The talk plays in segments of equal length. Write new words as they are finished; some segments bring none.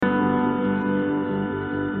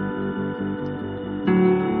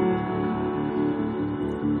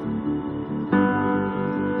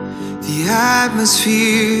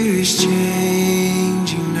atmosphere is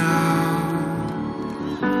changing now,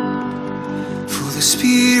 for the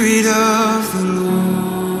Spirit of the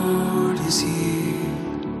Lord is here.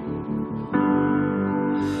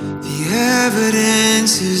 The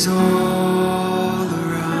evidence is all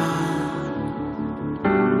around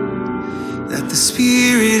that the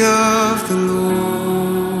Spirit of the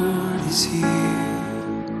Lord is here.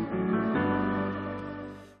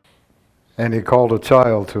 And he called a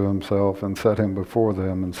child to himself and set him before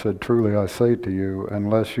them and said, "Truly I say to you,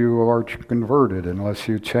 unless you are converted, unless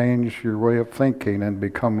you change your way of thinking and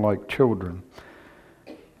become like children,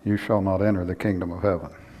 you shall not enter the kingdom of heaven."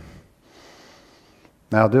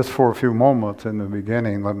 Now just for a few moments in the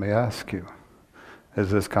beginning, let me ask you, is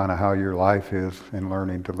this kind of how your life is in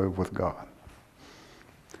learning to live with God?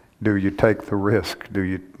 Do you take the risk? Do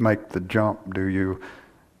you make the jump? Do you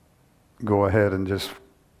go ahead and just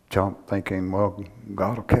jump thinking, well,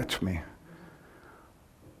 God will catch me?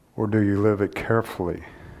 Or do you live it carefully,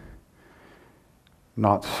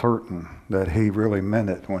 not certain that he really meant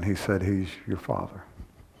it when he said he's your Father?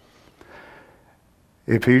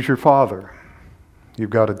 If he's your Father, you've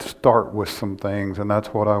got to start with some things, and that's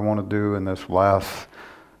what I want to do in this last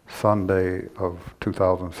Sunday of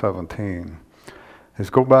 2017, is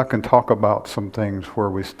go back and talk about some things where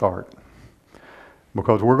we start.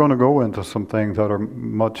 Because we're going to go into some things that are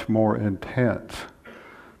much more intense.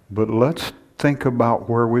 But let's think about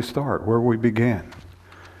where we start, where we begin.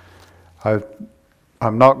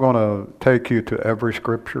 I'm not going to take you to every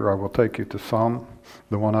scripture. I will take you to some.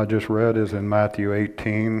 The one I just read is in Matthew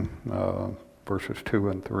 18, verses 2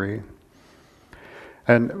 and 3.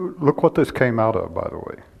 And look what this came out of, by the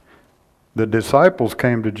way. The disciples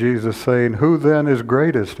came to Jesus saying, "Who then is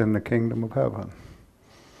greatest in the kingdom of heaven?"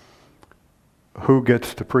 Who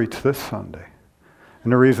gets to preach this Sunday?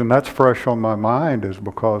 And the reason that's fresh on my mind is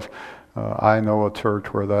because I know a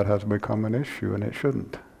church where that has become an issue, and it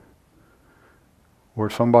shouldn't. Where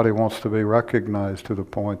somebody wants to be recognized to the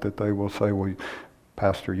point that they will say, "Well,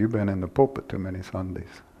 Pastor, you've been in the pulpit too many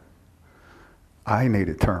Sundays. I need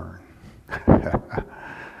a turn."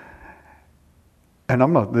 And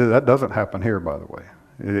that doesn't happen here, by the way.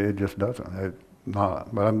 It just doesn't.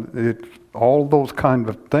 Not, but it's all those kind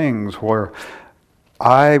of things where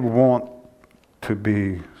I want to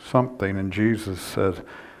be something, and Jesus says,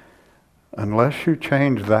 unless you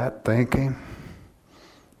change that thinking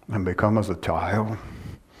and become as a child,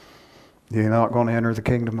 you're not going to enter the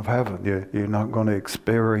kingdom of heaven. You're not going to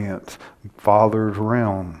experience Father's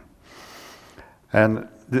realm. And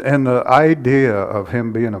the idea of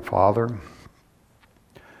him being a father,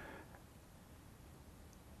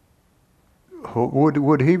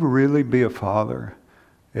 would he really be a father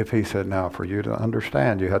if he said, "Now for you to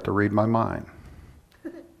understand, you have to read my mind"?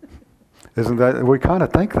 Isn't that, we kind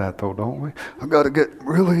of think that though, don't we? I've got to get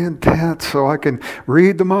really intense so I can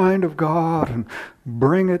read the mind of God and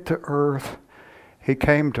bring it to earth. He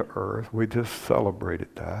came to earth. We just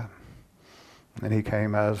celebrated that. And he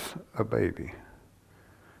came as a baby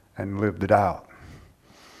and lived it out.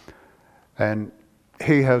 And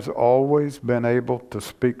he has always been able to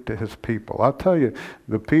speak to his people. I'll tell you,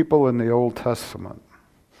 the people in the Old Testament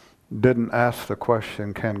didn't ask the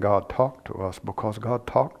question, can God talk to us? Because God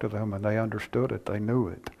talked to them and they understood it, they knew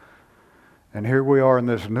it. And here we are in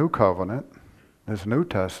this new covenant, this New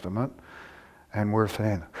Testament, and we're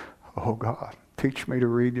saying, "Oh God, teach me to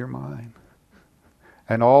read your mind."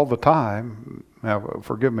 And all the time, now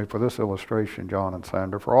forgive me for this illustration, John and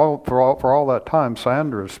Sandra, for all that time,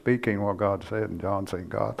 Sandra is speaking what God said, and John saying,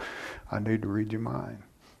 "God, I need to read your mind."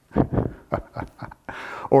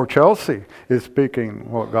 Or Chelsea is speaking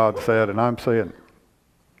what God said, and I'm saying,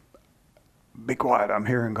 "Be quiet, I'm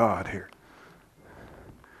hearing God here."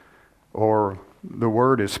 Or the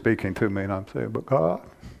Word is speaking to me, and I'm saying, "But God,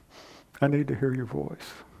 I need to hear your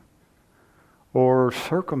voice." Or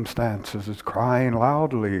circumstances is crying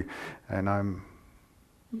loudly, and I'm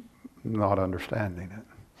not understanding it.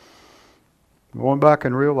 Going back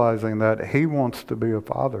and realizing that he wants to be a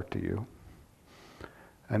father to you.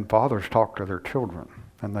 And fathers talk to their children,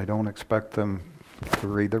 and they don't expect them to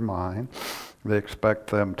read their mind. They expect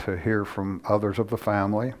them to hear from others of the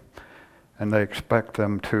family, and they expect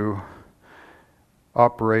them to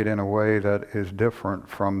operate in a way that is different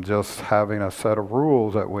from just having a set of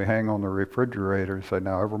rules that we hang on the refrigerator and say,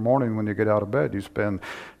 "Now every morning when you get out of bed, you spend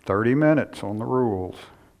 30 minutes on the rules."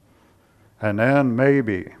 And then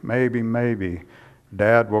maybe,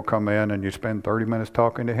 Dad will come in and you spend 30 minutes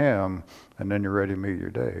talking to him, and then you're ready to meet your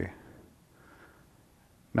day.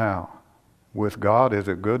 Now, with God, is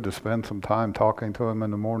it good to spend some time talking to him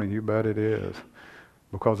in the morning? You bet it is.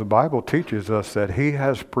 Because the Bible teaches us that He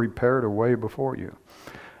has prepared a way before you.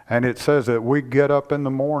 And it says that we get up in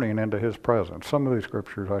the morning into His presence. Some of these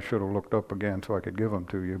scriptures I should have looked up again so I could give them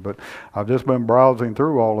to you. But I've just been browsing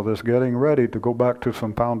through all of this, getting ready to go back to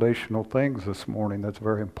some foundational things this morning that's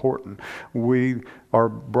very important. We are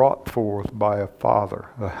brought forth by a Father,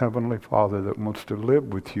 a Heavenly Father that wants to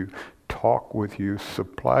live with you, talk with you,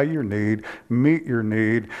 supply your need, meet your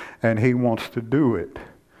need, and He wants to do it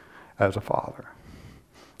as a Father.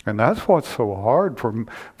 And that's what's so hard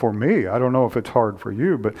for me. I don't know if it's hard for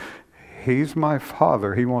you, but He's my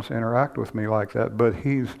Father. He wants to interact with me like that, but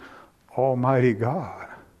He's Almighty God.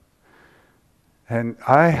 And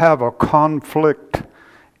I have a conflict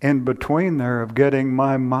in between there of getting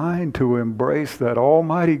my mind to embrace that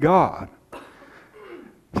Almighty God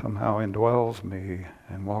somehow indwells me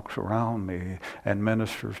and walks around me and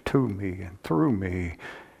ministers to me and through me.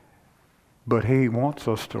 But He wants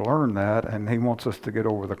us to learn that, and He wants us to get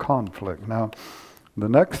over the conflict. Now, the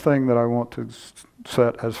next thing that I want to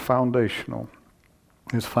set as foundational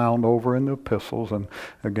is found over in the epistles. And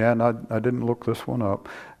again, I didn't look this one up,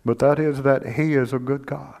 but that is that He is a good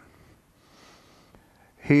God.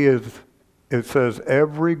 He is, it says,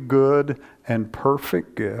 every good and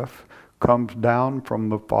perfect gift comes down from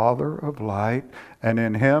the Father of light, and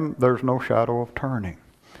in Him there's no shadow of turning.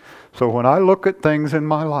 So when I look at things in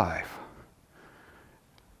my life,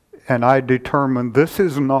 and I determine this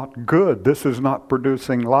is not good, this is not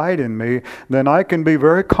producing light in me, then I can be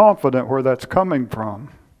very confident where that's coming from.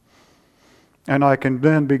 And I can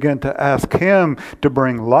then begin to ask Him to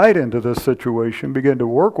bring light into this situation, begin to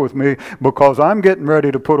work with me, because I'm getting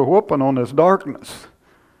ready to put a whooping on this darkness.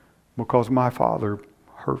 Because my Father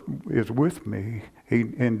is with me. He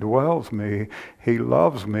indwells me. He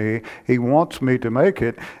loves me. He wants me to make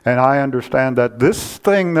it. And I understand that this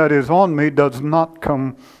thing that is on me does not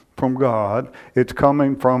come from God. It's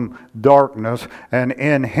coming from darkness, and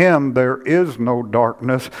in Him there is no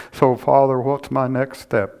darkness. So, Father, what's my next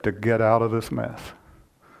step to get out of this mess?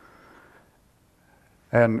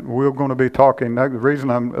 And we're going to be talking, the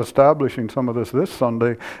reason I'm establishing some of this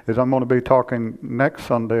Sunday is I'm going to be talking next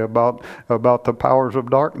Sunday about the powers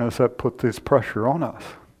of darkness that put this pressure on us.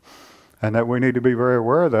 And that we need to be very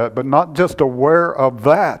aware of that, but not just aware of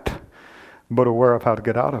that, but aware of how to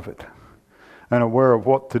get out of it. And aware of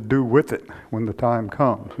what to do with it when the time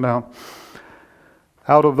comes. Now,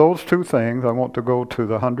 out of those two things, I want to go to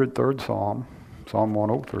the 103rd Psalm, Psalm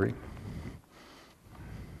 103.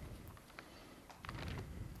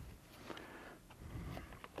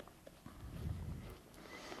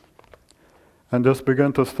 And just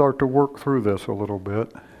begin to start to work through this a little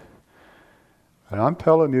bit. And I'm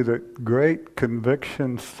telling you that great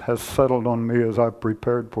conviction has settled on me as I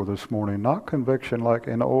prepared for this morning. Not conviction like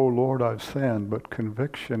in, oh Lord, I've sinned, but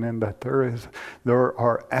conviction in that there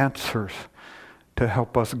are answers to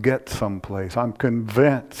help us get someplace. I'm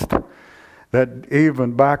convinced that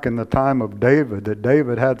even back in the time of David, that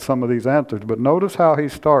David had some of these answers. But notice how he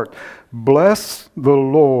starts. Bless the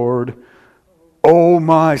Lord, O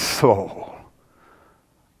my soul.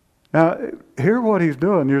 Now, hear what he's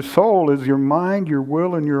doing. Your soul is your mind, your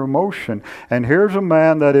will, and your emotion. And here's a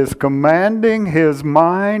man that is commanding his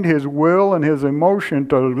mind, his will, and his emotion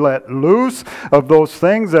to let loose of those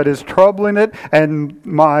things that is troubling it. And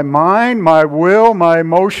my mind, my will, my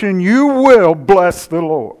emotion, you will bless the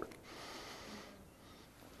Lord.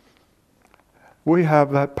 We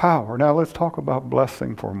have that power. Now, let's talk about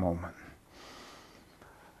blessing for a moment.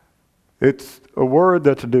 It's a word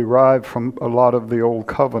that's derived from a lot of the old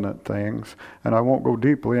covenant things, and I won't go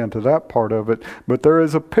deeply into that part of it, but there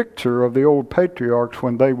is a picture of the old patriarchs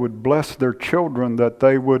when they would bless their children, that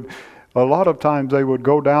they would, a lot of times they would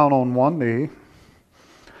go down on one knee,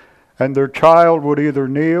 and their child would either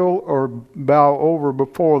kneel or bow over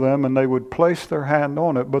before them, and they would place their hand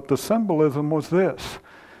on it. But the symbolism was this.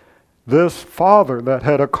 This father that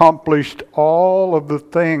had accomplished all of the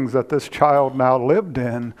things that this child now lived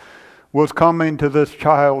in was coming to this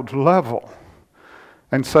child's level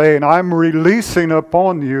and saying, I'm releasing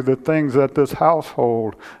upon you the things that this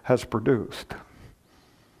household has produced.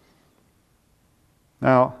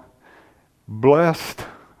 Now, blessed,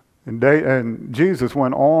 and Jesus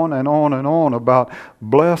went on and on and on about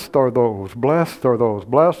blessed are those, blessed are those,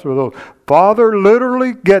 blessed are those. Father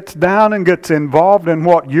literally gets down and gets involved in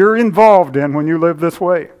what you're involved in when you live this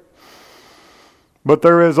way. But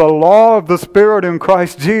there is a law of the Spirit in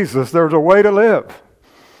Christ Jesus. There's a way to live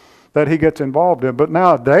that he gets involved in. But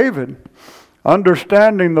now David,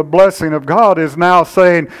 understanding the blessing of God, is now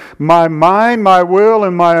saying, my mind, my will,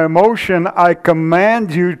 and my emotion, I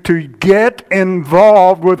command you to get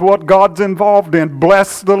involved with what God's involved in.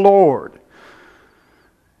 Bless the Lord.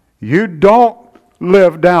 You don't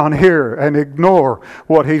live down here and ignore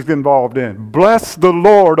what He's involved in. Bless the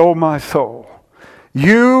Lord, O my soul.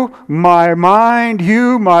 You, my mind,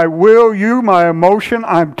 you, my will, you, my emotion,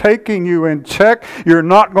 I'm taking you in check. You're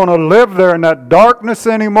not going to live there in that darkness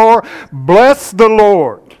anymore. Bless the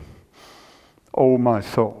Lord, O my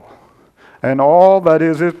soul. And all that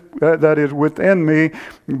is within me,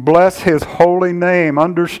 bless His holy name.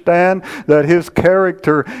 Understand that His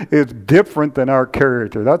character is different than our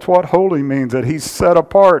character. That's what holy means, that He's set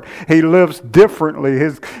apart. He lives differently.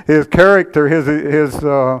 His character, his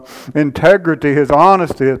integrity, His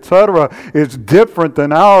honesty, etc., is different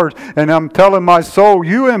than ours. And I'm telling my soul,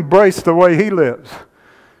 you embrace the way He lives.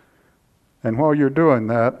 And while you're doing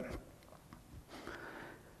that,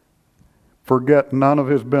 forget none of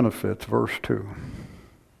His benefits, verse 2.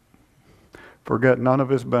 Forget none of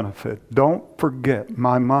His benefits. Don't forget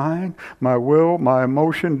my mind, my will, my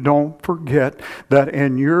emotion. Don't forget that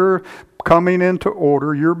in your coming into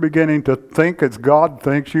order, you're beginning to think as God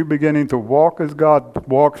thinks. You're beginning to walk as God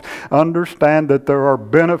walks. Understand that there are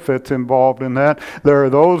benefits involved in that. There are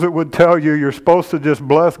those that would tell you you're supposed to just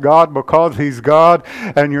bless God because He's God,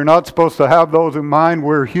 and you're not supposed to have those in mind.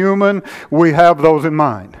 We're human. We have those in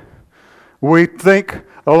mind. We think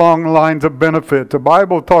along the lines of benefit. The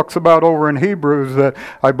Bible talks about over in Hebrews that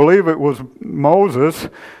I believe it was Moses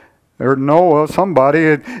or Noah, somebody,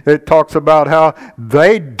 it talks about how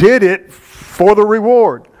they did it for the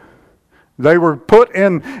reward. They were put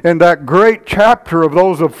in that great chapter of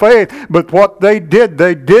those of faith, but what they did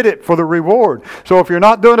it for the reward. So if you're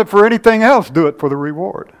not doing it for anything else, do it for the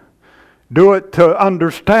reward. Do it to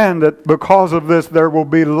understand that because of this there will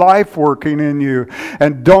be life working in you.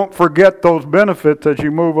 And don't forget those benefits as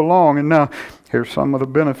you move along. And now, here's some of the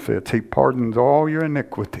benefits. He pardons all your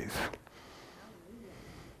iniquities.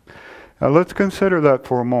 Now let's consider that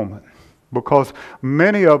for a moment. Because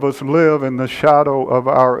many of us live in the shadow of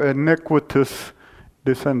our iniquitous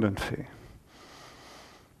descendancy.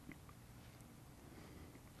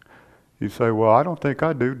 You say, well, I don't think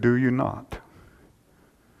I do. Do you not?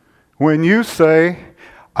 When you say,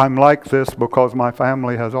 I'm like this because my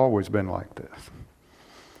family has always been like this.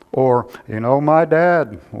 Or, my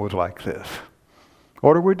dad was like this.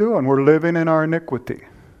 What are we doing? We're living in our iniquity.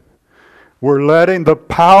 We're letting the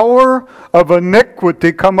power of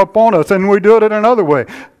iniquity come upon us. And we do it in another way.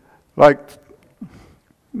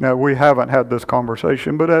 Now we haven't had this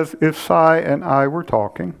conversation, but as if Si and I were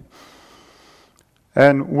talking,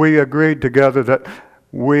 and we agreed together that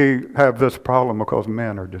we have this problem because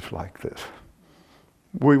men are just like this,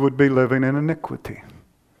 we would be living in iniquity.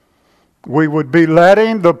 We would be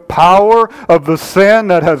letting the power of the sin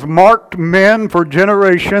that has marked men for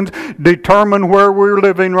generations determine where we're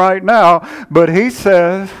living right now. But He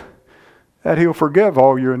says that He'll forgive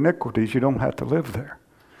all your iniquities. You don't have to live there.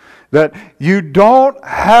 That you don't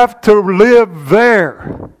have to live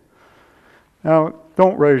there. Now,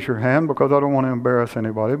 don't raise your hand because I don't want to embarrass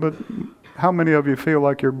anybody, but how many of you feel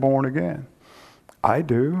like you're born again? I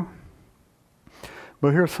do.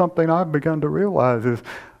 But here's something I've begun to realize is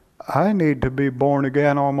I need to be born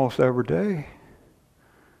again almost every day.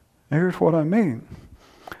 And here's what I mean.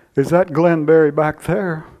 Is that Glenn Berry back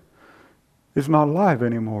there is not alive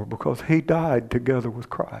anymore because he died together with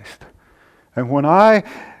Christ. And when I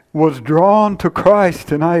was drawn to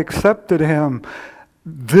Christ and I accepted Him,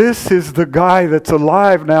 this is the guy that's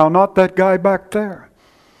alive now, not that guy back there.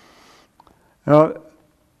 Now,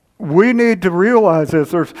 we need to realize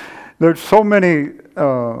this. There's so many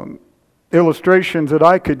illustrations that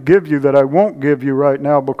I could give you that I won't give you right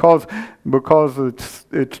now because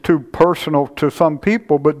it's too personal to some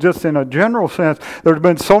people. But just in a general sense, there's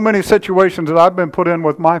been so many situations that I've been put in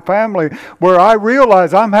with my family where I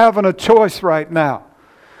realize I'm having a choice right now.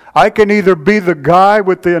 I can either be the guy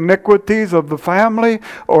with the iniquities of the family,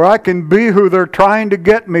 or I can be who they're trying to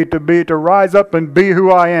get me to be, to rise up and be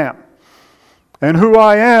who I am. And who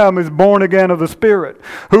I am is born again of the Spirit.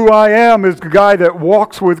 Who I am is the guy that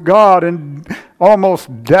walks with God and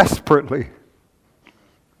almost desperately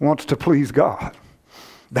wants to please God.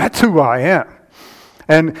 That's who I am.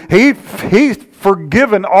 And He's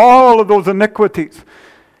forgiven all of those iniquities.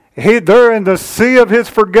 They're in the sea of His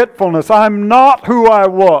forgetfulness. I'm not who I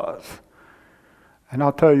was. And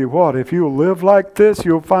I'll tell you what, if you live like this,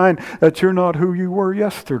 you'll find that you're not who you were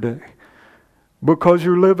yesterday. Because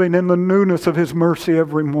you're living in the newness of His mercy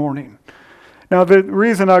every morning. Now, the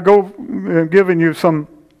reason I go giving you some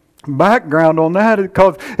background on that is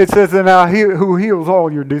because it says that now who heals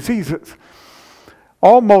all your diseases.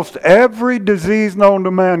 Almost every disease known to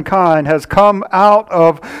mankind has come out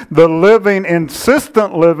of the living,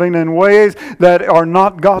 insistent living in ways that are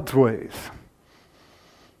not God's ways.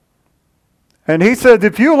 And he said,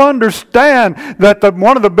 if you'll understand that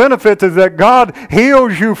one of the benefits is that God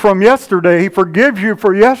heals you from yesterday, He forgives you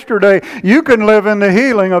for yesterday, you can live in the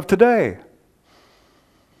healing of today.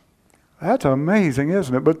 That's amazing,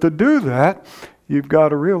 isn't it? But to do that, you've got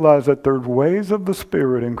to realize that there's ways of the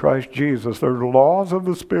Spirit in Christ Jesus. There's laws of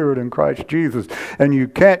the Spirit in Christ Jesus. And you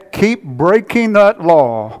can't keep breaking that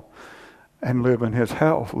law and live in His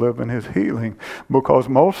health, live in His healing. Because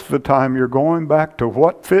most of the time you're going back to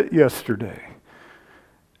what fit yesterday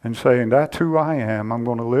and saying, that's who I am. I'm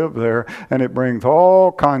going to live there. And it brings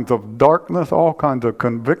all kinds of darkness, all kinds of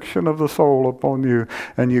conviction of the soul upon you.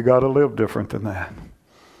 And you got to live different than that.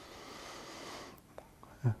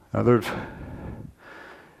 Now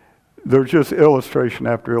there's just illustration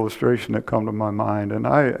after illustration that come to my mind. And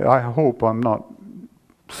I hope I'm not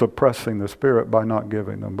suppressing the Spirit by not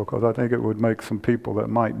giving them, because I think it would make some people that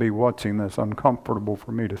might be watching this uncomfortable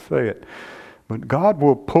for me to say it. But God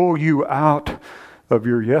will pull you out of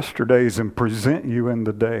your yesterdays and present you in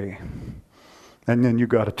the day. And then you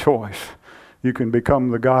got a choice. You can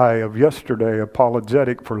become the guy of yesterday,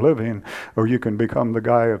 apologetic for living, or you can become the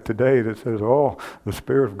guy of today that says, oh, the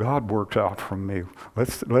Spirit of God works out from me.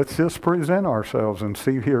 Let's just present ourselves and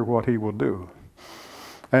see here what He will do.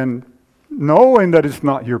 And knowing that it's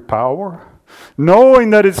not your power,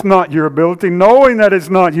 knowing that it's not your ability, knowing that it's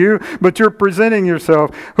not you, but you're presenting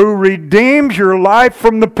yourself, who redeems your life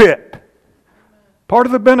from the pit. Part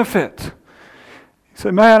of the benefits. You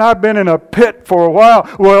say, man, I've been in a pit for a while.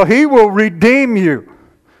 Well, He will redeem you.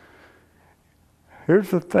 Here's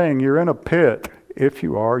the thing. You're in a pit. If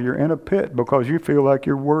you are, you're in a pit because you feel like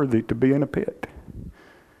you're worthy to be in a pit.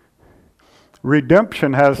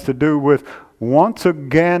 Redemption has to do with once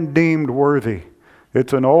again deemed worthy.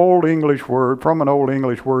 It's an old English word, from an old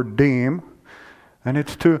English word, deem, and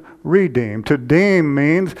it's to redeem. To deem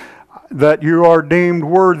means that you are deemed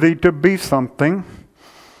worthy to be something.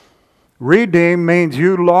 Redeem means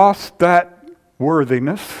you lost that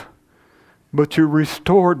worthiness, but you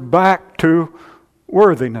restored back to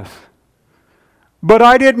worthiness. But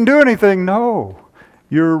I didn't do anything. No.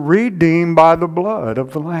 You're redeemed by the blood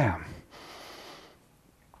of the Lamb.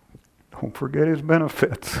 Don't forget His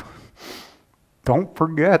benefits. Don't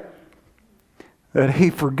forget that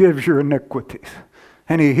He forgives your iniquities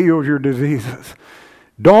and He heals your diseases.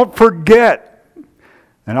 Don't forget,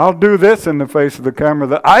 and I'll do this in the face of the camera,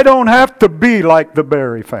 that I don't have to be like the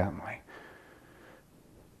Berry family.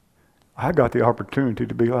 I got the opportunity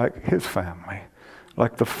to be like His family,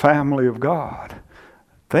 like the family of God.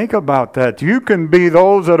 Think about that. You can be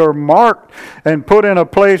those that are marked and put in a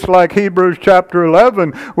place like Hebrews chapter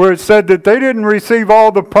 11, where it said that they didn't receive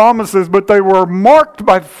all the promises, but they were marked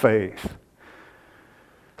by faith.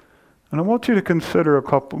 And I want you to consider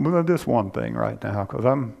this one thing right now, because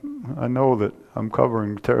I know that I'm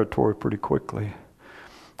covering territory pretty quickly.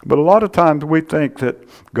 But a lot of times we think that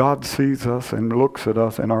God sees us and looks at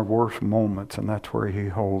us in our worst moments, and that's where He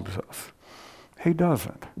holds us. He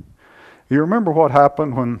doesn't. You remember what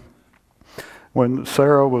happened when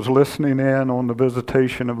Sarah was listening in on the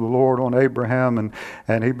visitation of the Lord on Abraham,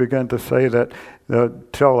 and He began to say that,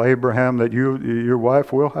 tell Abraham that your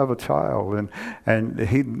wife will have a child, and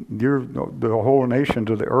the whole nation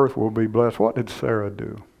to the earth will be blessed. What did Sarah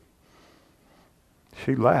do?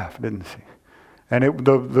 She laughed, didn't she? And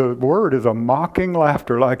the word is a mocking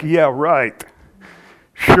laughter, like, yeah, right.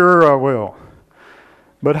 Sure I will.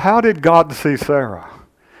 But how did God see Sarah?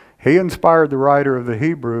 He inspired the writer of the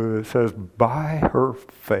Hebrew that says, by her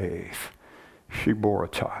faith, she bore a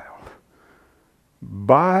child.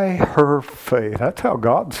 By her faith. That's how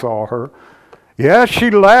God saw her. Yes,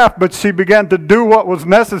 she laughed, but she began to do what was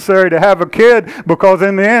necessary to have a kid, because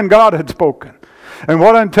in the end, God had spoken. And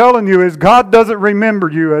what I'm telling you is God doesn't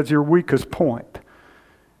remember you as your weakest point.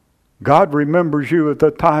 God remembers you at the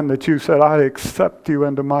time that you said, I accept you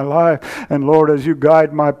into my life. And Lord, as you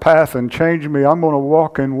guide my path and change me, I'm going to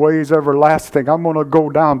walk in ways everlasting. I'm going to go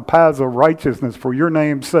down paths of righteousness for your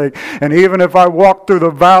name's sake. And even if I walk through the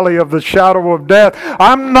valley of the shadow of death,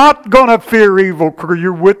 I'm not going to fear evil, because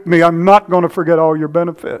you're with me. I'm not going to forget all your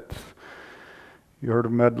benefits. You heard a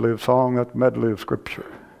medley of song? That's medley of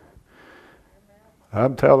Scripture.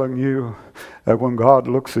 I'm telling you that when God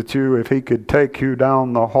looks at you, if He could take you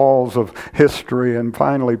down the halls of history and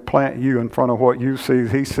finally plant you in front of what you see,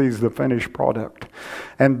 He sees the finished product.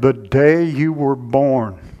 And the day you were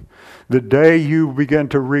born, the day you began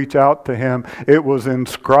to reach out to Him, it was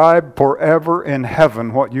inscribed forever in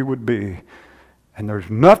heaven what you would be. And there's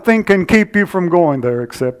nothing can keep you from going there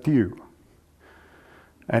except you.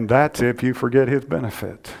 And that's if you forget His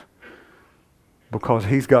benefits, because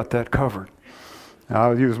He's got that covered. Now,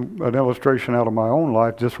 I'll use an illustration out of my own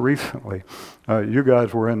life just recently. You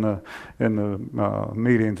guys were in the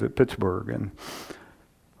meetings at Pittsburgh, and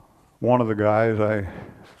one of the guys, I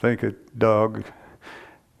think it Doug,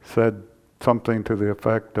 said something to the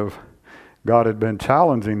effect of God had been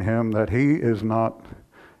challenging him that he is not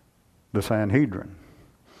the Sanhedrin.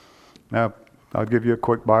 Now, I'll give you a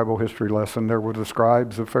quick Bible history lesson. There were the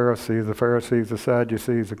scribes, the Pharisees, the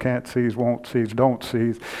Sadducees, the can't sees, won't sees, don't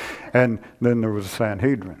sees, and then there was the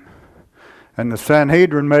Sanhedrin. And the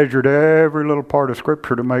Sanhedrin measured every little part of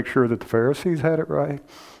Scripture to make sure that the Pharisees had it right,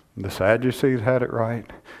 the Sadducees had it right,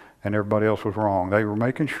 and everybody else was wrong. They were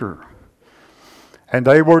making sure. And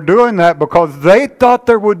they were doing that because they thought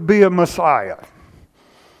there would be a Messiah.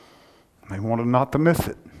 They wanted not to miss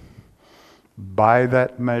it. By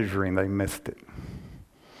that measuring, they missed it.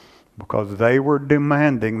 Because they were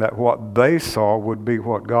demanding that what they saw would be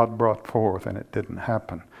what God brought forth, and it didn't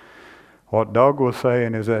happen. What Doug was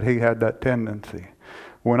saying is that he had that tendency.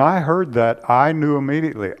 When I heard that, I knew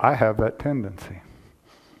immediately, I have that tendency.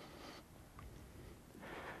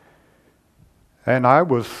 And I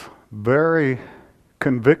was very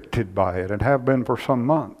convicted by it, and have been for some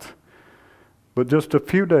months. But just a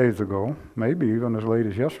few days ago, maybe even as late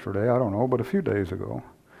as yesterday, I don't know, but a few days ago,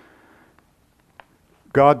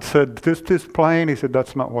 God said, this is plain. He said,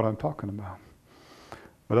 that's not what I'm talking about.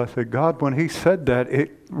 But I said, God, when he said that,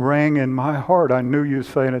 it rang in my heart. I knew you were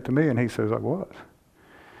saying it to me, and he says, I was.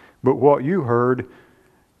 But what you heard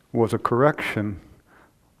was a correction.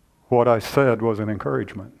 What I said was an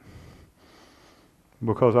encouragement.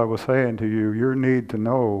 Because I was saying to you, your need to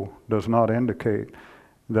know does not indicate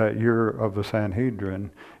that you're of the Sanhedrin.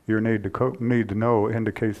 Your need to know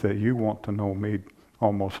indicates that you want to know me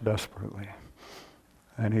almost desperately.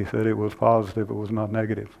 And he said it was positive, it was not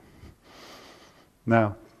negative.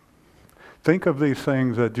 Now, think of these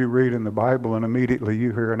things that you read in the Bible, and immediately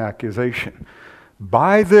you hear an accusation.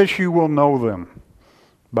 By this you will know them,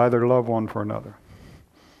 by their love one for another.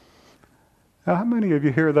 Now, how many of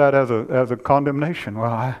you hear that as a condemnation?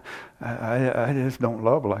 Well, I just don't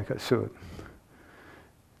love like I should.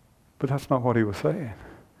 But that's not what he was saying.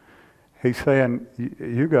 He's saying,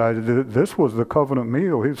 you guys, this was the covenant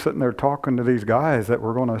meal. He was sitting there talking to these guys that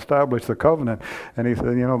were going to establish the covenant. And he said,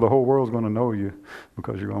 the whole world's going to know you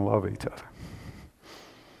because you're going to love each other.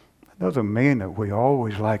 That doesn't mean that we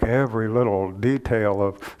always like every little detail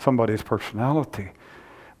of somebody's personality.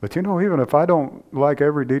 But even if I don't like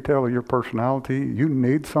every detail of your personality, you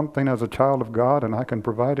need something as a child of God, and I can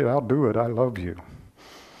provide it, I'll do it. I love you.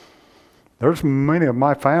 There's many of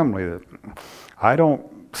my family that I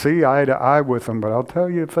don't see eye to eye with them, but I'll tell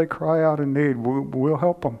you, if they cry out in need, we'll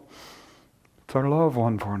help them. It's our love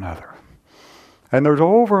one for another. And there's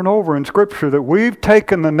over and over in Scripture that we've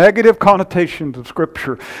taken the negative connotations of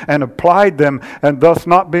Scripture and applied them, and thus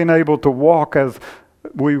not being able to walk as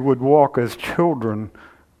we would walk as children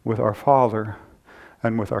with our Father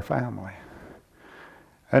and with our family.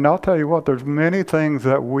 And I'll tell you what, there's many things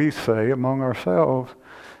that we say among ourselves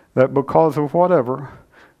that because of whatever,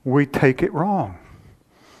 we take it wrong.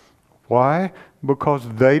 Why? Because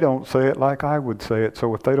they don't say it like I would say it.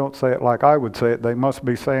 So if they don't say it like I would say it, they must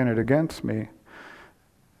be saying it against me.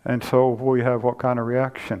 And so we have what kind of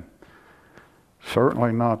reaction?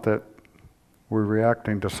 Certainly not that we're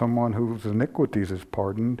reacting to someone whose iniquities is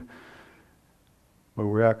pardoned, but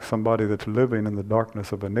we react to somebody that's living in the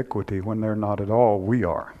darkness of iniquity when they're not at all. We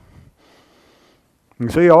are. You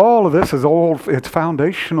see, all of this is old, it's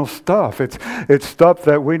foundational stuff. It's stuff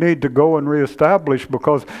that we need to go and reestablish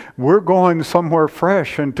because we're going somewhere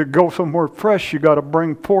fresh. And to go somewhere fresh, you got to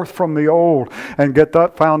bring forth from the old and get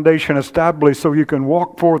that foundation established so you can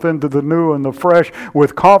walk forth into the new and the fresh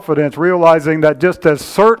with confidence, realizing that just as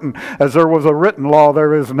certain as there was a written law,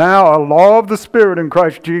 there is now a law of the Spirit in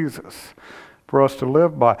Christ Jesus for us to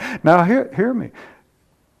live by. Now, hear me.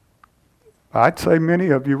 I'd say many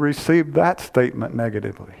of you received that statement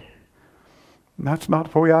negatively. And that's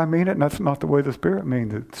not the way I mean it, and that's not the way the Spirit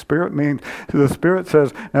means it. The Spirit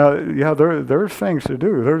says, now, yeah, there's things to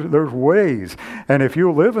do. There's ways. And if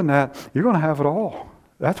you live in that, you're going to have it all.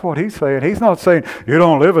 That's what he's saying. He's not saying, you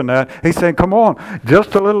don't live in that. He's saying, come on,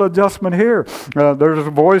 just a little adjustment here. There's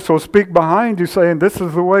a voice will speak behind you saying, this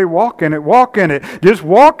is the way, walk in it, walk in it. Just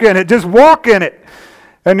walk in it, just walk in it.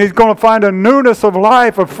 And he's going to find a newness of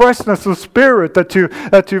life, a freshness of spirit that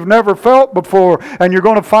you've never felt before. And you're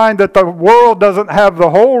going to find that the world doesn't have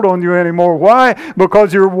the hold on you anymore. Why?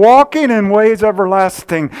 Because you're walking in ways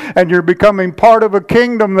everlasting. And you're becoming part of a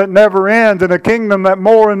kingdom that never ends. And a kingdom that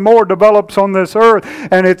more and more develops on this earth.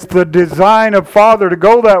 And it's the design of Father to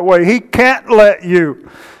go that way. He can't let you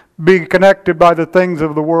be connected by the things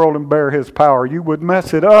of the world and bear His power. You would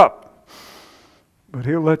mess it up. But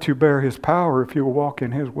He'll let you bear His power if you'll walk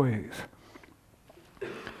in His ways.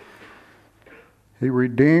 He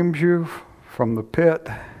redeems you from the pit,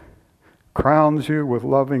 crowns you with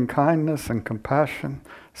loving kindness and compassion,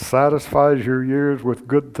 satisfies your years with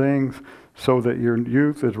good things, so that your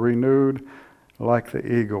youth is renewed like the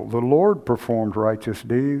eagle. The Lord performed righteous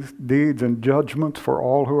deeds and judgments for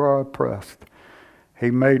all who are oppressed. He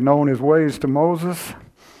made known His ways to Moses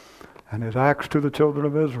and His acts to the children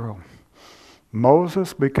of Israel.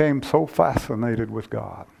 Moses became so fascinated with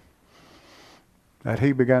God that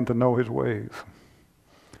he began to know His ways.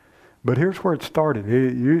 But here's where it started.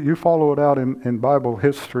 You follow it out in Bible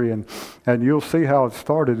history, and you'll see how it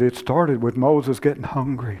started. It started with Moses getting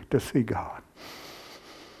hungry to see God.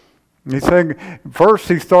 He's saying, first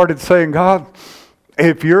he started saying, God,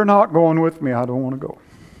 if you're not going with me, I don't want to go.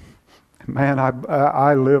 Man,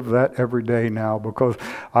 I live that every day now, because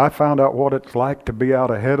I found out what it's like to be out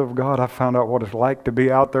ahead of God. I found out what it's like to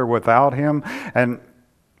be out there without Him. And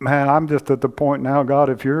man, I'm just at the point now, God,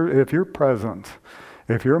 if your presence,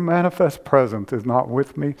 if your manifest presence is not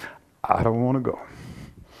with me, I don't want to go.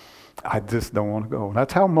 I just don't want to go. And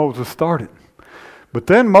that's how Moses started. But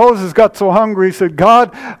then Moses got so hungry, he said,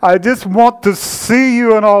 God, I just want to see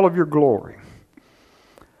you in all of your glory.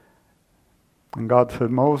 And God said,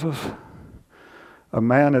 Moses, a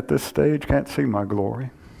man at this stage can't see my glory.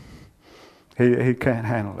 He can't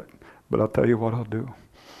handle it. But I'll tell you what I'll do.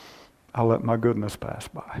 I'll let my goodness pass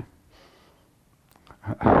by.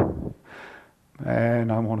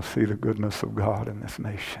 And I want to see the goodness of God in this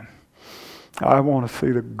nation. I want to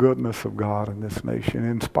see the goodness of God in this nation.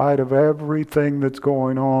 In spite of everything that's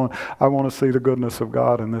going on, I want to see the goodness of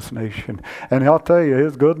God in this nation. And I'll tell you,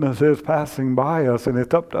 His goodness is passing by us, and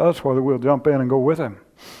it's up to us whether we'll jump in and go with Him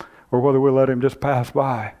or whether we'll let Him just pass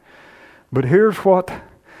by. But here's what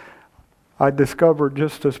I discovered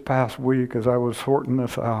just this past week as I was sorting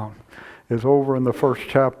this out, is over in the first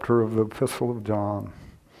chapter of the Epistle of John,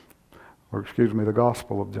 the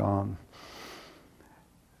Gospel of John.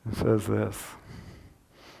 It says this.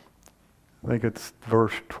 I think it's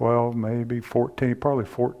verse 12, maybe 14, probably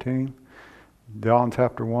 14. John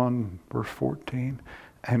chapter 1, verse 14.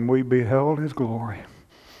 And we beheld His glory.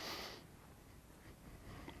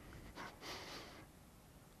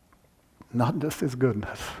 Not just His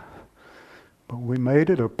goodness, but we made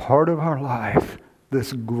it a part of our life.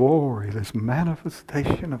 This glory, this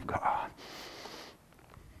manifestation of God.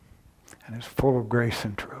 And it's full of grace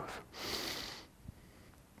and truth.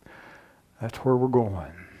 That's where we're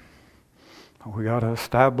going. We got to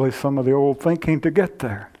establish some of the old thinking to get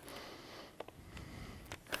there.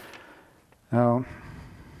 Now,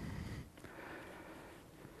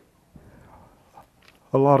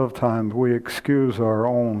 a lot of times we excuse our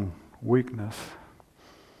own weakness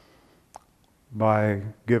by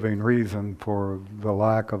giving reason for the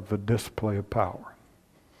lack of the display of power.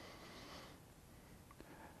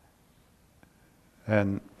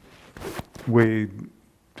 And we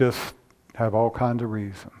just have all kinds of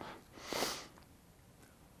reasons.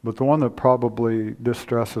 But the one that probably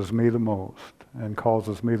distresses me the most and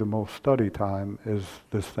causes me the most study time is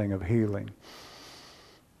this thing of healing.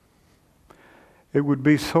 It would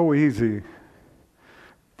be so easy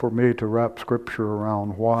for me to wrap Scripture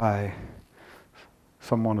around why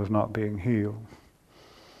someone is not being healed.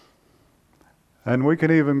 And we can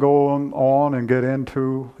even go on and get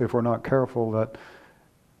into, if we're not careful, that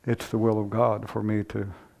it's the will of God for me to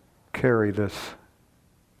carry this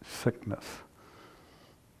sickness.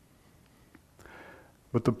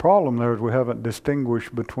 But the problem there is we haven't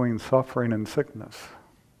distinguished between suffering and sickness.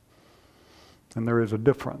 And there is a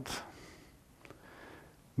difference.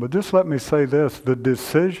 But just let me say this, the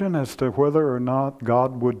decision as to whether or not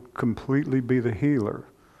God would completely be the healer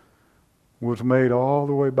was made all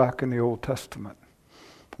the way back in the Old Testament.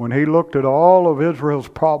 When He looked at all of Israel's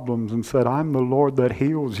problems and said, I'm the Lord that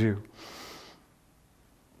heals you.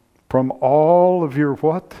 From all of your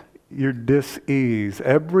what? Your dis-ease.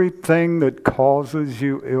 Everything that causes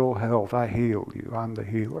you ill health, I heal you. I'm the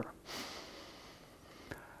healer.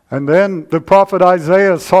 And then the prophet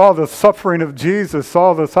Isaiah saw the suffering of Jesus,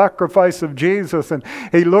 saw the sacrifice of Jesus, and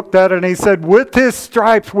he looked at it and he said, with His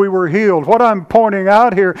stripes we were healed. What I'm pointing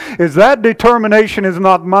out here is that determination is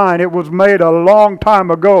not mine. It was made a long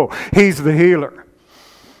time ago. He's the healer.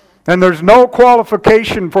 And there's no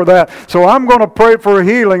qualification for that. So I'm going to pray for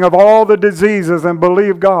healing of all the diseases and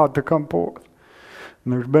believe God to come forth.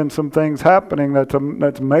 And there's been some things happening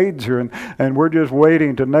that's major, and we're just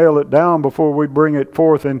waiting to nail it down before we bring it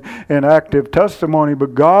forth in active testimony.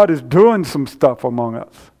 But God is doing some stuff among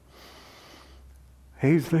us.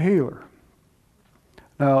 He's the healer.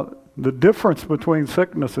 Now, the difference between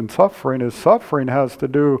sickness and suffering is suffering has to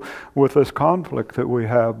do with this conflict that we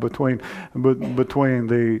have between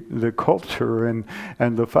the culture and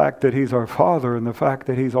the fact that He's our Father and the fact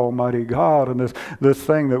that He's Almighty God, and this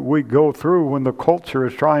thing that we go through when the culture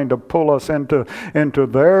is trying to pull us into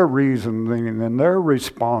their reasoning and their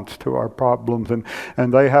response to our problems,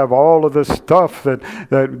 and they have all of this stuff that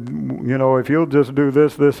if you'll just do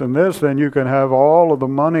this, this, and this, then you can have all of the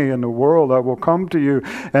money in the world that will come to you.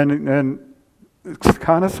 And it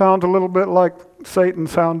kind of sounds a little bit like Satan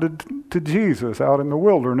sounded to Jesus out in the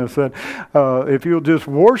wilderness, that if you'll just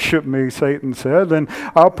worship me, Satan said, then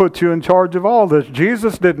I'll put you in charge of all this.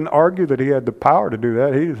 Jesus didn't argue that He had the power to do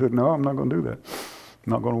that. He said, no, I'm not going to do that.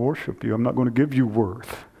 I'm not going to worship you. I'm not going to give you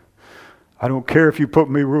worth. I don't care if you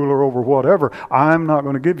put me ruler over whatever. I'm not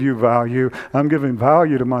going to give you value. I'm giving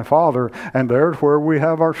value to my Father, and there's where we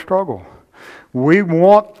have our struggle. We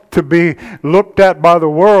want to be looked at by the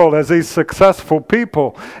world as these successful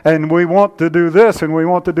people, and we want to do this and we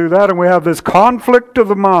want to do that, and we have this conflict of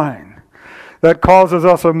the mind that causes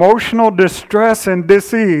us emotional distress and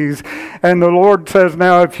dis-ease. And the Lord says,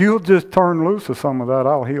 now if you'll just turn loose of some of that,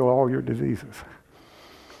 I'll heal all your diseases.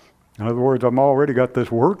 In other words, I've already got this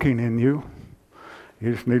working in you.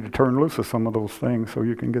 You just need to turn loose of some of those things so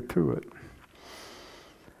you can get to it.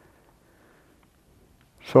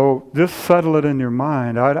 So just settle it in your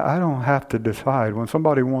mind. I don't have to decide. When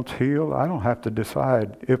somebody wants healed, I don't have to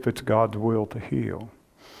decide if it's God's will to heal.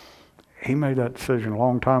 He made that decision a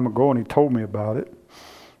long time ago, and He told me about it.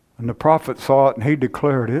 And the prophet saw it, and he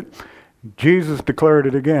declared it. Jesus declared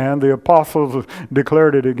it again. The apostles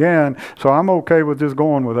declared it again. So I'm okay with just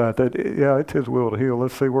going with that. Yeah, it's His will to heal.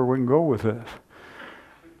 Let's see where we can go with this.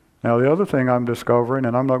 Now, the other thing I'm discovering,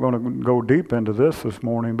 and I'm not going to go deep into this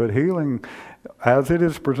morning, but healing, as it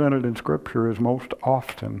is presented in Scripture, is most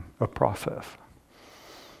often a process.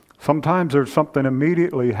 Sometimes there's something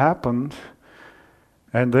immediately happens,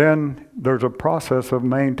 and then there's a process of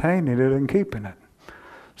maintaining it and keeping it.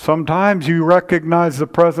 Sometimes you recognize the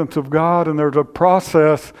presence of God, and there's a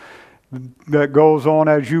process that goes on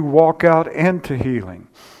as you walk out into healing.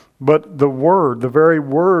 But the Word, the very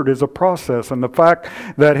Word, is a process. And the fact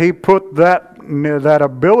that He put that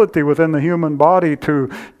ability within the human body to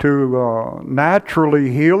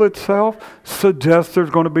naturally heal itself suggests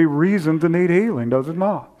there's going to be reason to need healing, does it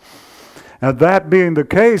not? Now, that being the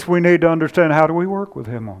case, we need to understand, how do we work with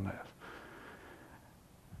Him on this?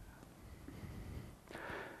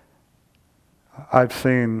 I've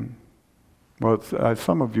seen,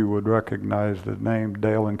 some of you would recognize the name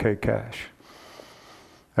Dale and Kay Cash.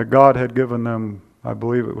 That God had given them, I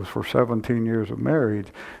believe it was for 17 years of marriage,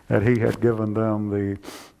 that He had given them the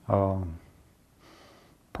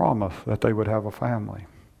promise that they would have a family.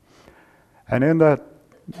 And in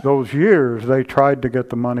those years, they tried to get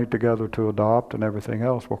the money together to adopt and everything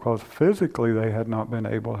else, because physically they had not been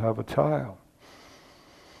able to have a child.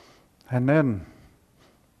 And then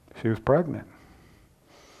she was pregnant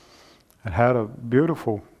and had a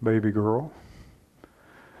beautiful baby girl.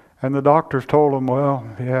 And the doctors told them, well,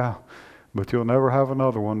 yeah, but you'll never have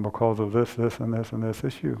another one because of this, this, and this, and this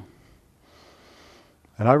issue.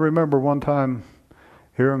 And I remember one time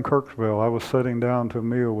here in Kirksville, I was sitting down to a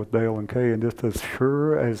meal with Dale and Kay, and just as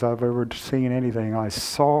sure as I've ever seen anything, I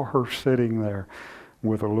saw her sitting there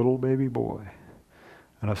with a little baby boy.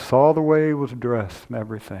 And I saw the way he was dressed and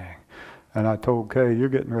everything. And I told Kay, you're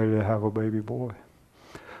getting ready to have a baby boy.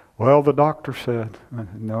 Well, the doctor said,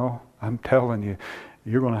 no, I'm telling you,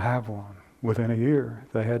 you're going to have one. Within a year,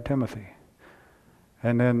 they had Timothy.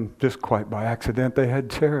 And then, just quite by accident, they had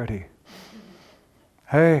Charity.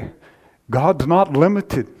 Hey, God's not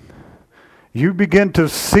limited. You begin to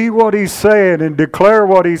see what He's saying and declare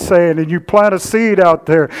what He's saying, and you plant a seed out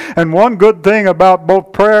there. And one good thing about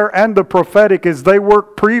both prayer and the prophetic is they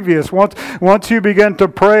work previous. Once you begin to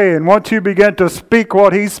pray and once you begin to speak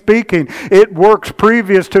what He's speaking, it works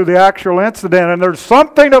previous to the actual incident. And there's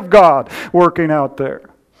something of God working out there.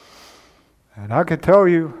 And I can tell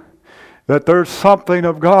you that there's something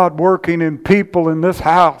of God working in people in this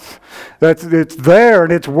house. It's there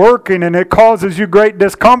and it's working, and it causes you great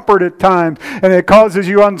discomfort at times, and it causes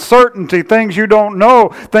you uncertainty, things you don't know,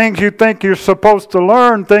 things you think you're supposed to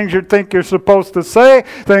learn, things you think you're supposed to say,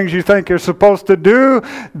 things you think you're supposed to do.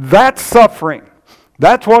 That's suffering.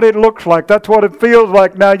 That's what it looks like. That's what it feels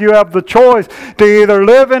like. Now you have the choice to either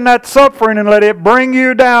live in that suffering and let it bring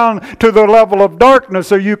you down to the level of darkness,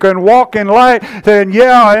 so you can walk in light saying,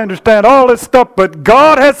 yeah, I understand all this stuff, but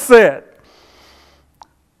God has said.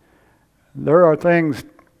 There are things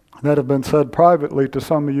that have been said privately to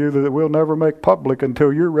some of you that we'll never make public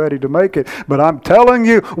until you're ready to make it. But I'm telling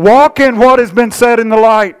you, walk in what has been said in the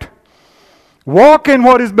light. Walk in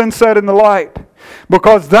what has been said in the light.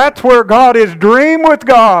 Because that's where God is. Dream with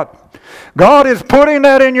God. God is putting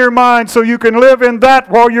that in your mind so you can live in that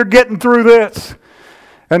while you're getting through this.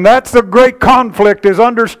 And that's the great conflict, is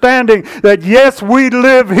understanding that yes, we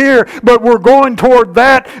live here, but we're going toward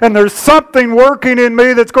that, and there's something working in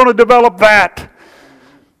me that's going to develop that.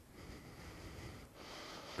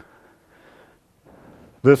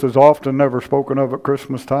 This is often never spoken of at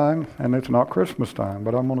Christmas time, and it's not Christmas time,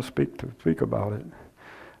 but I'm going to speak about it.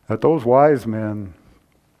 That those wise men,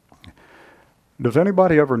 does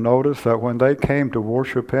anybody ever notice that when they came to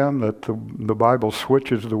worship him, that the Bible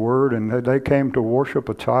switches the word, and they came to worship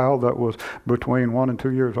a child that was between 1 and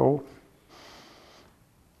 2 years old?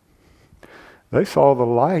 They saw the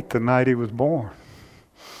light the night he was born.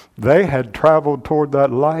 They had traveled toward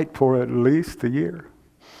that light for at least a year.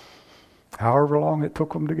 However long it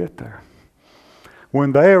took them to get there.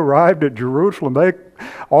 When they arrived at Jerusalem,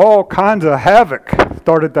 all kinds of havoc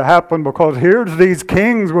started to happen, because here's these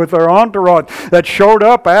kings with their entourage that showed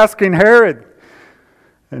up asking Herod.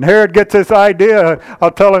 And Herod gets this idea, I'll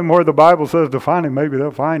tell him where the Bible says to find him. Maybe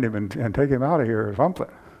they'll find him and take him out of here or something.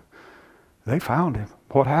 They found him.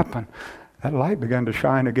 What happened? That light began to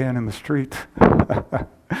shine again in the streets.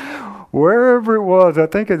 Wherever it was, I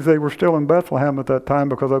think they were still in Bethlehem at that time,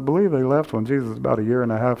 because I believe they left when Jesus was about 1.5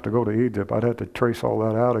 years to go to Egypt. I'd have to trace all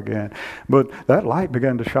that out again. But that light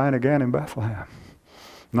began to shine again in Bethlehem.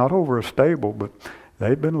 Not over a stable, but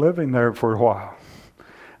they'd been living there for a while.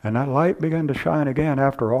 And that light began to shine again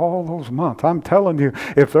after all those months. I'm telling you,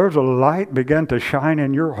 if there's a light began to shine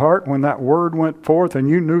in your heart when that word went forth and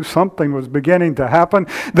you knew something was beginning to happen,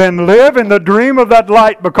 then live in the dream of that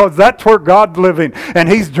light, because that's where God's living and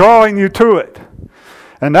he's drawing you to it.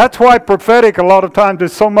 And that's why prophetic a lot of times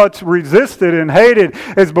is so much resisted and hated,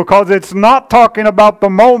 is because it's not talking about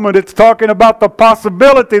the moment, it's talking about the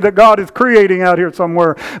possibility that God is creating out here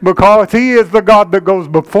somewhere. Because he is the God that goes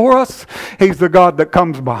before us, he's the God that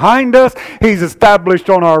comes behind us, he's established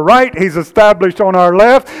on our right, he's established on our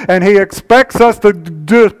left, and he expects us to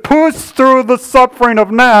just push through the suffering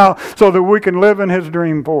of now so that we can live in his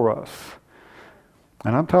dream for us.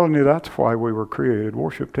 And I'm telling you, that's why we were created.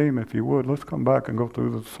 Worship team, if you would, let's come back and go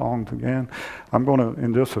through the songs again. I'm going to,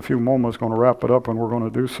 in just a few moments, going to wrap it up, and we're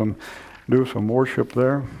going to do some worship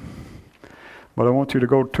there. But I want you to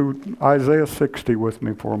go to Isaiah 60 with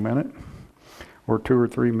me for a minute, or 2 or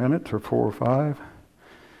 3 minutes, or 4 or 5.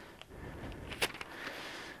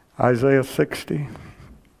 Isaiah 60.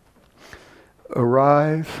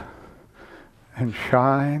 Arise and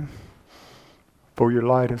shine, for your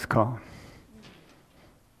light has come.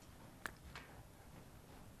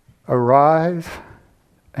 Arise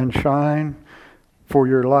and shine, for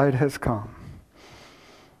your light has come.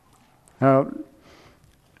 Now,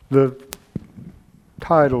 the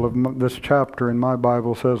title of this chapter in my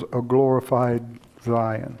Bible says, A Glorified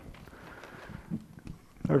Zion.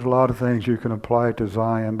 There's a lot of things you can apply to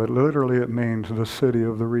Zion, but literally it means the city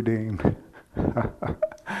of the redeemed.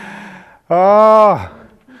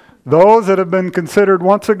 Those that have been considered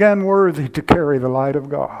once again worthy to carry the light of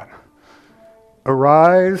God.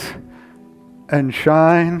 Arise and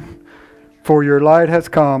shine, for your light has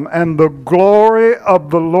come, and the glory of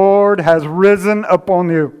the Lord has risen upon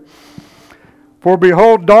you. For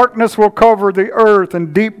behold, darkness will cover the earth,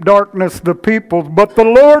 and deep darkness the peoples, but the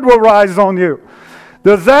Lord will rise on you.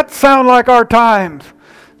 Does that sound like our times?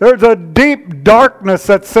 There's a deep darkness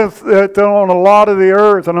that's on a lot of the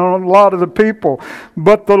earth and on a lot of the people.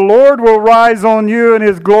 But the Lord will rise on you, and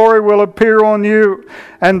his glory will appear on you.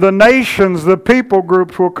 And the nations, the people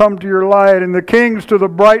groups, will come to your light, and the kings to the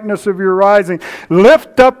brightness of your rising.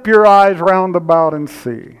 Lift up your eyes round about and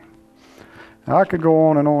see. Now, I could go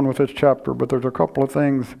on and on with this chapter, but there's a couple of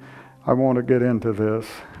things I want to get into this.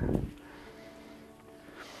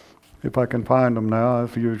 If I can find them now,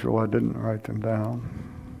 as usual, I didn't write them down.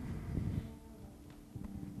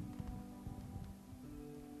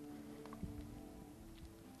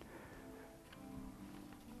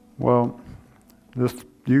 Well,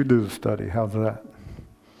 you do the study. How's that?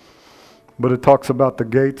 But it talks about the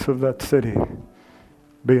gates of that city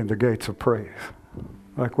being the gates of praise,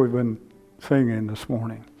 like we've been singing this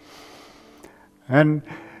morning. And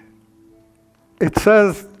it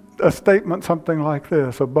says a statement something like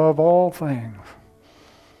this: above all things,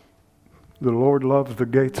 the Lord loves the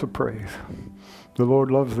gates of praise. The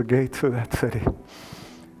Lord loves the gates of that city.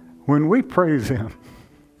 When we praise him,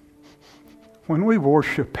 when we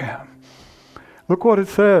worship him, look what it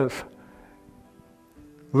says.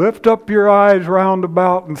 Lift up your eyes round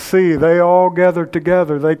about and see. They all gather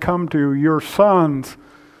together. They come to you. Your sons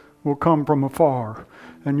will come from afar,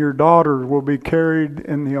 and your daughters will be carried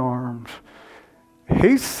in the arms.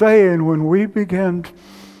 He's saying when we begin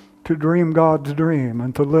to dream God's dream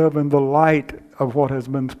and to live in the light of what has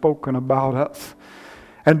been spoken about us,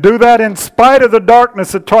 and do that in spite of the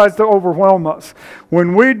darkness that tries to overwhelm us,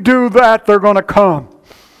 when we do that, they're going to come.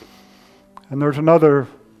 And there's another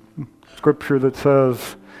scripture that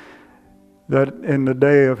says that in the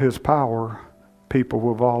day of His power, people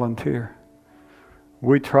will volunteer.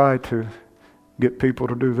 We try to get people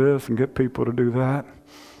to do this and get people to do that.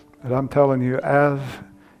 But I'm telling you, as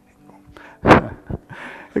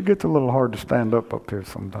it gets a little hard to stand up here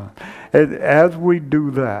sometimes. As we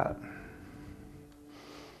do that,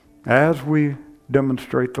 as we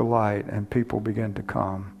demonstrate the light and people begin to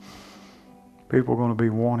come, people are going to be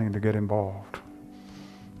wanting to get involved.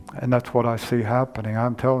 And that's what I see happening.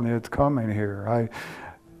 I'm telling you, it's coming here.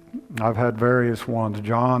 I've had various ones.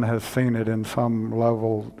 John has seen it in some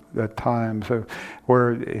level at times,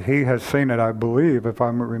 where he has seen it, I believe, if I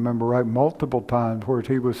remember right, multiple times where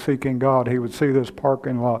he was seeking God. He would see this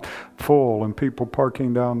parking lot full and people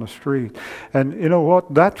parking down the street. And you know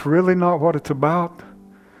what? That's really not what it's about.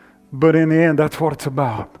 But in the end, that's what it's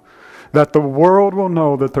about. That the world will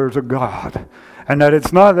know that there's a God. And that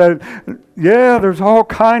it's not that, there's all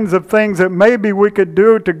kinds of things that maybe we could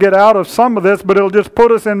do to get out of some of this, but it'll just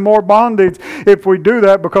put us in more bondage if we do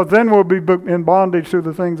that, because then we'll be in bondage to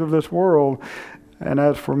the things of this world. And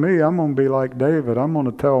as for me, I'm going to be like David. I'm going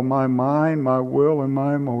to tell my mind, my will, and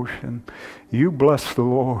my emotion, you bless the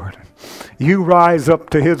Lord. You rise up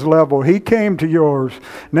to His level. He came to yours.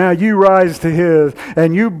 Now you rise to His.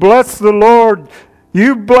 And you bless the Lord.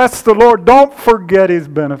 You bless the Lord. Don't forget His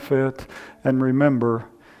benefit. And remember,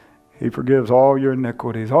 He forgives all your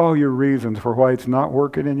iniquities, all your reasons for why it's not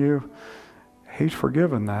working in you. He's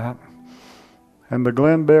forgiven that. And the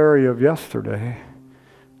Glenn Berry of yesterday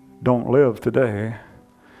don't live today.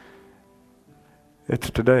 It's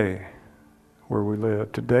today where we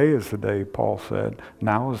live. Today is the day, Paul said.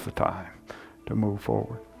 Now is the time to move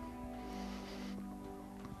forward.